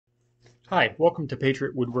Hi, welcome to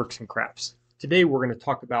Patriot Woodworks and Crafts. Today we're going to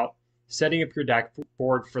talk about setting up your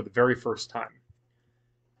DAKboard for the very first time.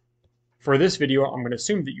 For this video, I'm going to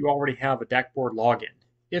assume that you already have a DAKboard login.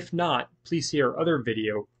 If not, please see our other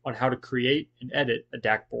video on how to create and edit a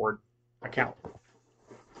DAKboard account.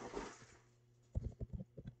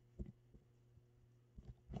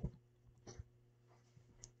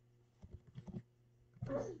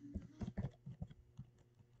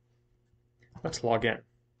 Let's log in.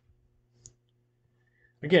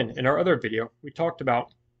 Again, in our other video, we talked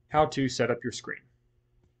about how to set up your screen.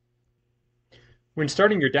 When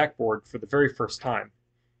starting your DAKboard for the very first time,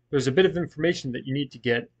 there's a bit of information that you need to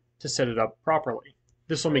get to set it up properly.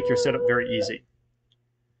 This will make your setup very easy.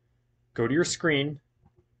 Go to your screen,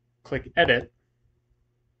 click Edit,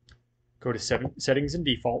 go to Settings and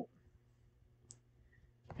Default,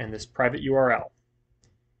 and this private URL.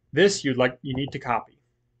 This you need to copy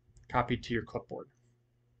to your clipboard.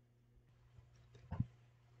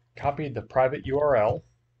 Copy the private URL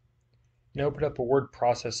and open up a word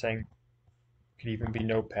processing, could even be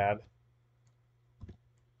Notepad.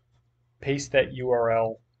 Paste that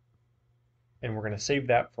URL and we're going to save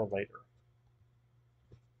that for later.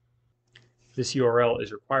 This URL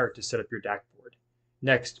is required to set up your DAKboard.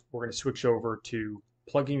 Next, we're going to switch over to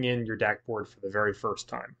plugging in your DAKboard for the very first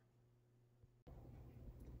time.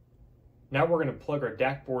 Now we're going to plug our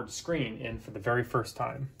DAKboard screen in for the very first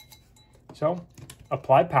time. So,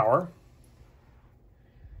 apply power.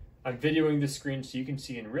 I'm videoing this screen so you can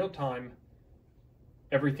see in real time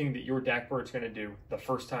everything that your DAKboard is going to do the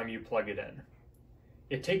first time you plug it in.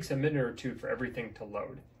 It takes a minute or two for everything to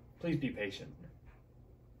load. Please be patient.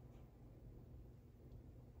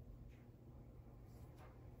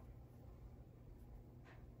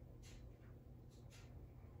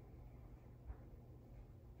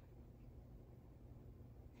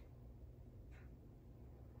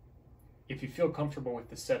 If you feel comfortable with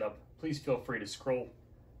the setup, please feel free to scroll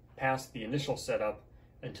past the initial setup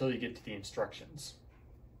until you get to the instructions.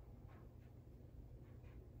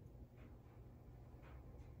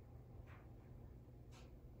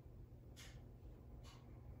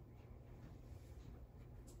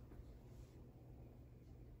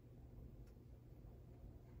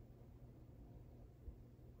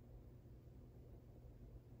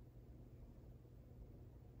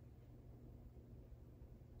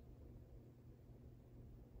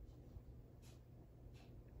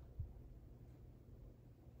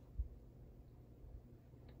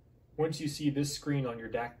 Once you see this screen on your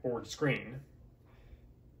DAKboard screen,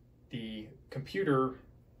 the computer,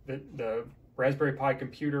 the Raspberry Pi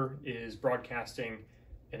computer is broadcasting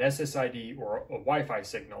an SSID or a Wi-Fi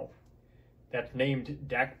signal that's named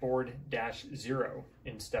DAKboard-0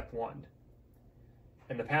 in step 1.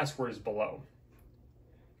 And the password is below.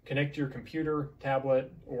 Connect your computer,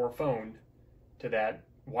 tablet, or phone to that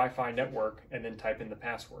Wi-Fi network and then type in the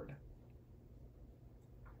password.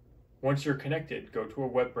 Once you're connected, go to a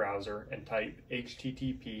web browser and type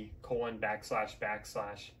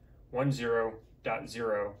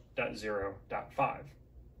http://10.0.0.5.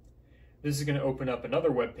 This is going to open up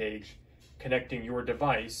another web page connecting your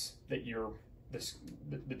device that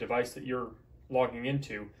the device that you're logging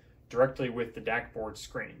into directly with the DAKboard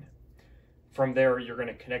screen. From there, you're going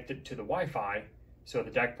to connect it to the Wi-Fi so the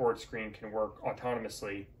DAKboard screen can work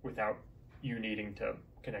autonomously without you needing to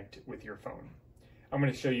connect with your phone. I'm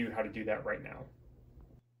going to show you how to do that right now.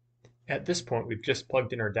 At this point, we've just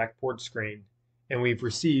plugged in our DAKboard screen and we've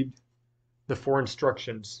received the 4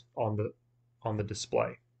 instructions on the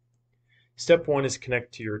display. Step 1 is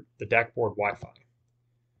connect to the DAKboard Wi-Fi.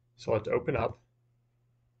 So let's open up,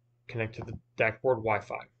 connect to the DAKboard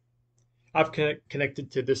Wi-Fi. I've connected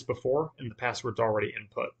to this before and the password's already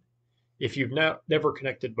input. If you've never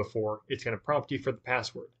connected before, it's going to prompt you for the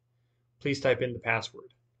password. Please type in the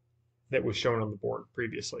password that was shown on the board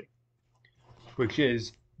previously, which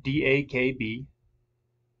is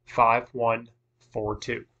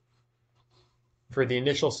DAKB5142. For the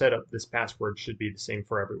initial setup, this password should be the same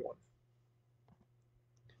for everyone.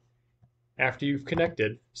 After you've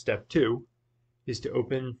connected, step 2 is to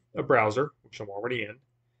open a browser, which I'm already in, and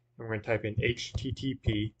we're going to type in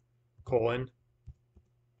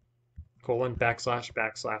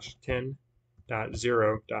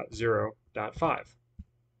http://10.0.0.5.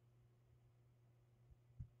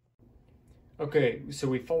 Okay, so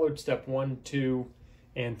we followed step 1, 2,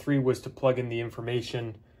 and 3 was to plug in the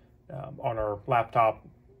information on our laptop,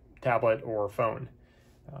 tablet, or phone.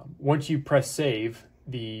 Once you press save,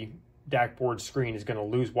 the DAKboard screen is going to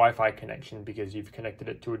lose Wi-Fi connection because you've connected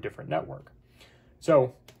it to a different network.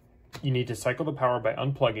 So you need to cycle the power by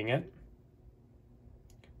unplugging it,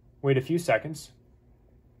 wait a few seconds,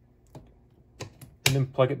 and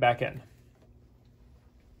then plug it back in.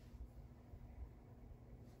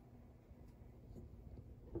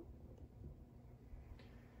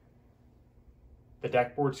 The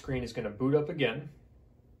DAKboard screen is going to boot up again.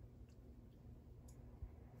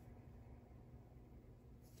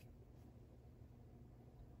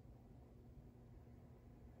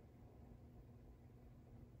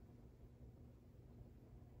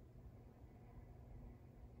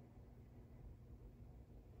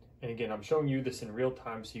 And again, I'm showing you this in real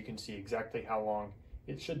time so you can see exactly how long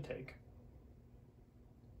it should take.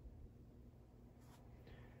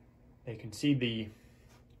 You can see the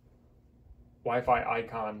Wi-Fi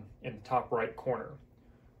icon in the top right corner.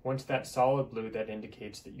 Once that's solid blue, that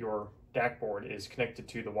indicates that your DAKboard is connected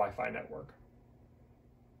to the Wi-Fi network.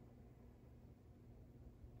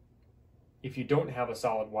 If you don't have a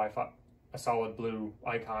solid blue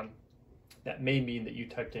icon, that may mean that you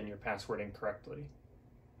typed in your password incorrectly.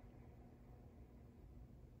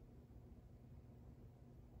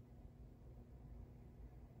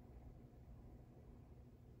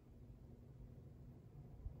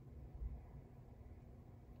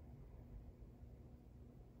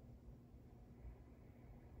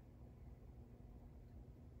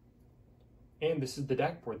 And this is the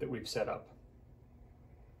DAKboard that we've set up.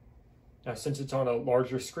 Now, since it's on a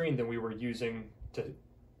larger screen than we were using to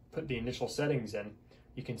put the initial settings in,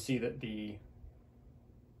 you can see that the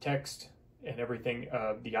text and everything,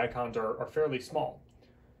 the icons are fairly small.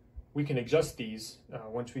 We can adjust these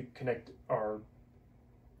once we connect our,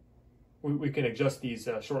 we can adjust these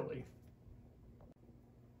shortly.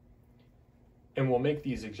 And we'll make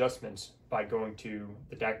these adjustments by going to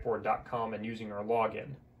the DAKboard.com and using our login.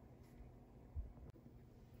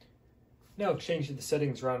 Now, changing the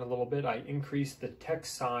settings around a little bit, I increased the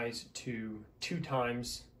text size to 2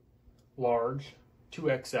 times large,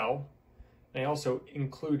 2XL. And I also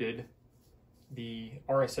included the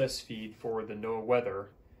RSS feed for the NOAA weather,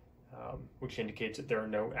 which indicates that there are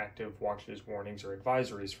no active watches, warnings, or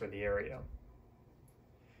advisories for the area.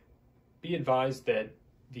 Be advised that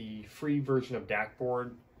the free version of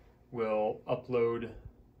DAKboard will upload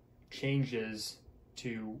changes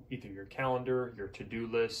to either your calendar, your to-do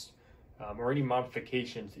list, or any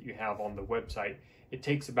modifications that you have on the website. It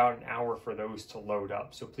takes about an hour for those to load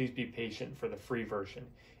up, so please be patient for the free version.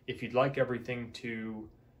 If you'd like everything to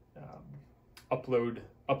upload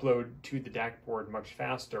to the DAKboard much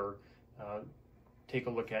faster, take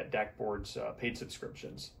a look at DAKboard's paid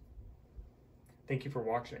subscriptions. Thank you for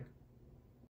watching.